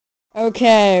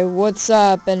Okay, what's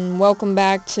up, and welcome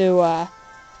back to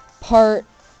part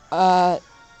uh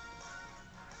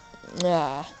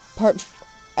uh part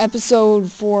episode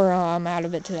 4. I'm out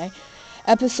of it today.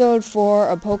 Episode 4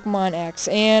 of Pokemon X,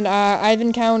 and I've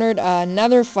encountered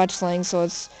another Fletchling, so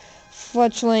it's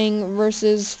Fletchling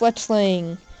versus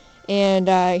Fletchling. And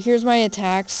here's my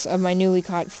attacks of my newly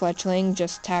caught Fletchling: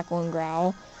 just tackle and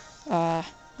growl.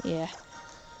 Yeah.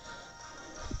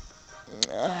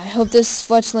 I hope this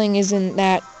Fletchling isn't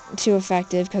that too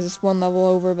effective, because it's one level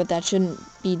over, but that shouldn't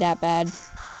be that bad.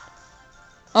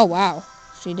 Oh, wow.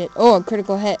 She did. Oh, a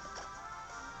critical hit.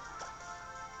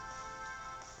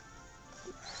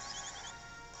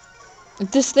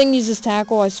 If this thing uses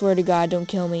tackle, I swear to God, don't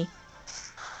kill me.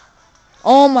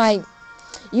 Oh my...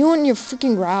 You and your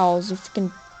freaking growls, you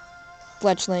freaking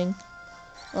Fletchling.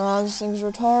 Oh, this thing's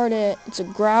retarded. It's a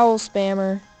growl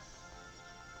spammer.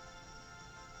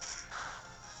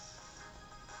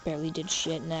 Barely did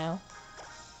shit now.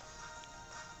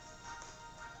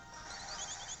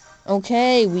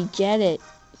 Okay, we get it.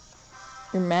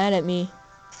 You're mad at me.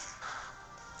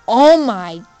 Oh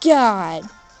my God.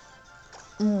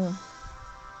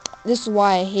 This is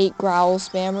why I hate growl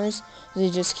spammers.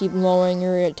 They just keep lowering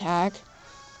your attack.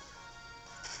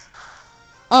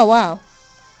 Oh, wow.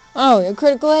 Oh, a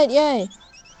critical hit, yay.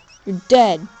 You're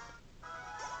dead.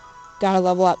 Gotta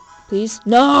level up, please.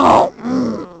 No!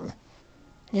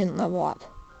 Didn't level up.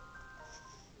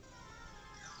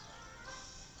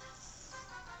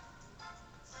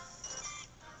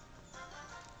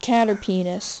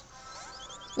 Caterpenis.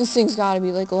 This thing's gotta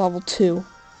be like a level 2.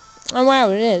 Oh, wow,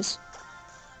 it is.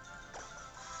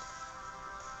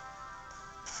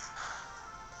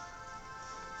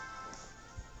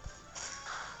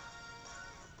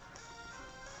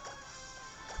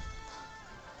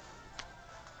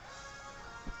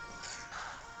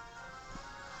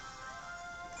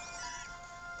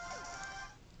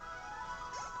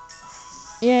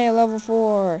 Yay, level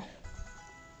 4.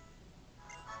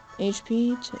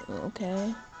 HP,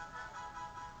 okay.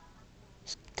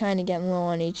 It's kind of getting low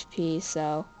on HP,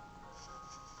 so...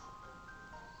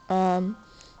 Oh,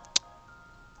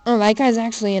 that guy's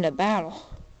actually in a battle.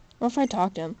 What if I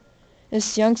talk to him?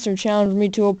 This youngster challenged me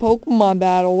to a Pokemon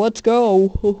battle. Let's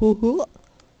go.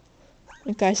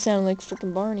 That guy sounded like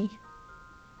frickin' Barney.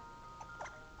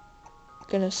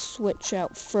 Gonna switch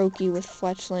out Froakie with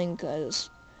Fletchling, because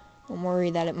I'm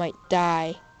worried that it might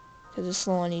die, because it's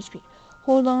slow on HP.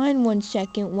 Hold on 1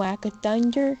 second, Whack a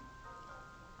Thunder.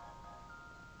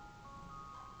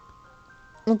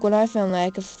 Look what I found,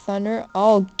 Whack a Thunder.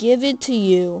 I'll give it to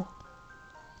you.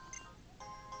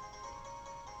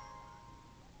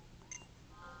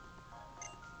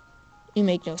 You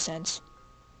make no sense.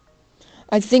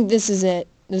 I think this is it.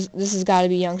 This has got to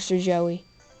be youngster Joey.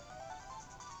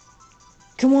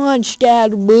 Come on,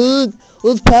 Scatterbug.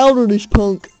 Let's powder this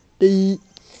punk. It's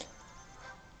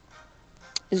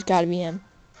got to be him.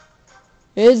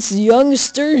 It's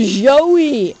youngster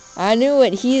Joey. I knew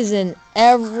it. He is in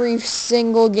every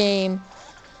single game.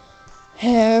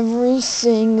 Every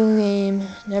single game.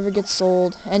 Never gets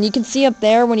sold. And you can see up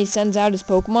there when he sends out his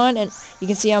Pokemon, and you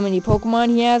can see how many Pokemon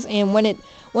he has. And when a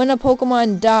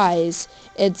Pokemon dies,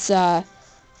 it's you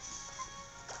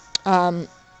can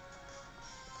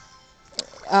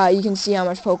see how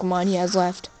much Pokemon he has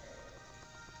left.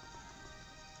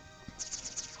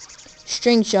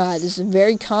 String Shot. This is a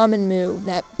very common move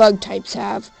that bug types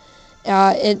have.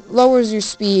 It lowers your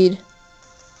speed.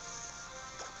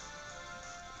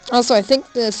 Also, I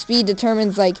think the speed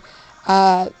determines, like,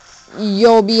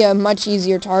 you'll be a much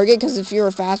easier target, because if you're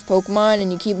a fast Pokemon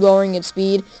and you keep lowering its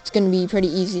speed, it's going to be pretty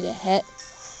easy to hit.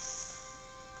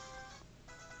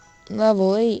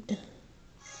 Level 8.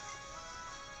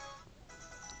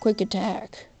 Quick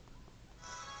attack.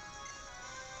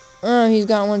 Oh, he's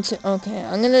got one too. Okay,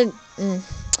 I'm gonna...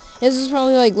 This is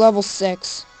probably like level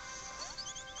 6.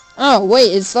 Oh,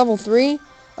 wait, it's level 3?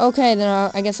 Okay,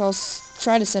 then I guess I'll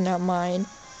try to send out mine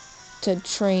to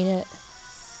train it.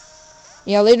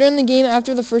 Yeah, later in the game,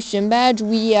 after the first gym badge,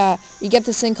 we get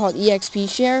this thing called EXP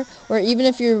share, where even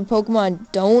if your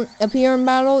Pokemon don't appear in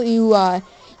battle,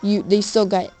 they still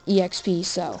got EXP.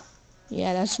 So,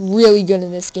 yeah, that's really good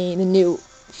in this game, a new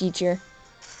feature.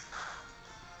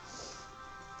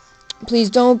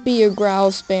 Please don't be a growl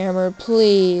spammer,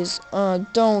 please.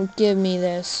 Don't give me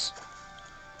this.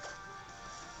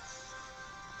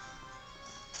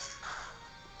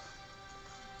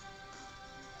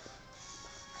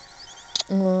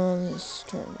 This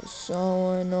turn is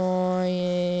so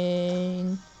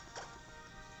annoying.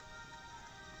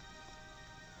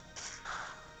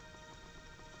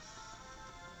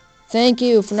 Thank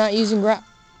you for not using growl.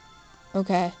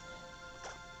 Okay.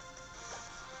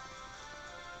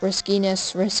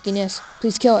 Riskiness, riskiness.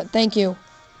 Please kill it. Thank you.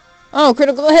 Oh,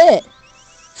 critical hit.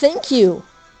 Thank you.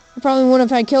 I probably wouldn't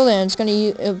have had killed it. It's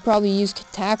gonna probably use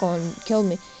tackle and killed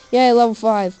me. Yay, level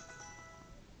 5.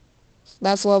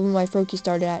 That's the level my Froakie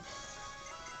started at.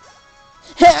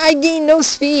 I gained no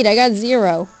speed. I got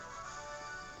 0.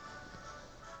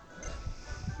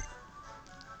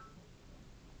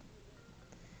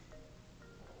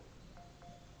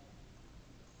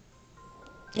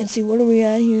 Let's see, what are we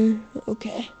at here?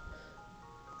 Okay.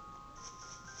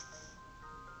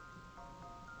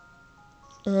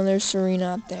 Oh, there's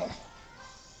Serena up there.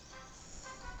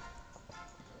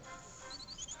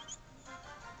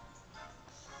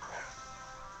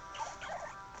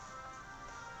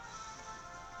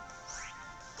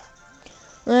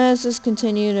 Let's just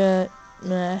continue to...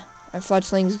 Nah, our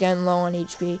Fletchling's getting low on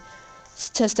HP. Let's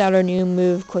test out our new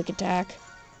move, Quick Attack.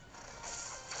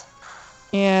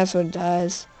 Yeah, that's what it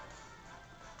does.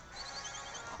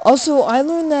 Also, I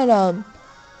learned that,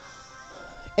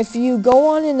 if you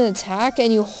go on an attack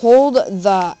and you hold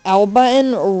the L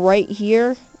button right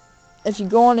here, if you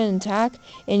go on an attack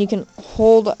and you can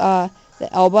hold the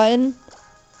L button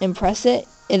and press it,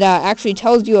 it actually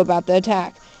tells you about the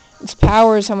attack. Its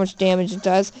power is how much damage it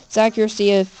does. Its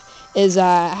accuracy if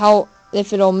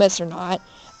it'll miss or not.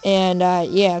 And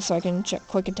yeah, so I can check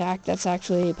Quick Attack. That's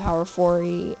actually power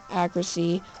 40,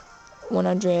 accuracy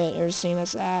 100, or the same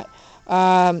as that.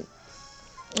 Pound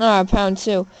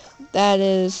 2. That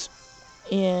is,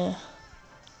 yeah.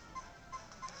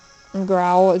 And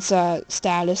Growl, it's a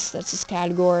status. That's its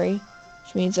category,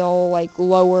 which means it'll like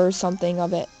lower something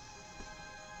of it.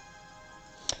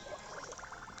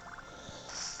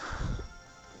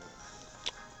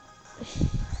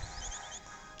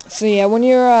 So yeah, when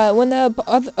you're when the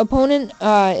opponent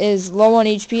is low on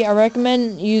HP, I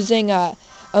recommend using a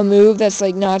move that's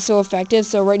like not so effective.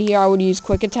 So right here, I would use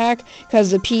Quick Attack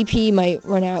because the PP might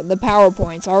run out. The power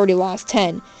points I already lost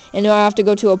 10, and I have to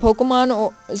go to a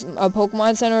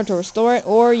Pokemon Center to restore it,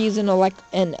 or use an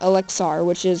Elixir,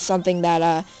 which is something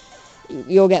that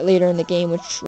you'll get later in the game, which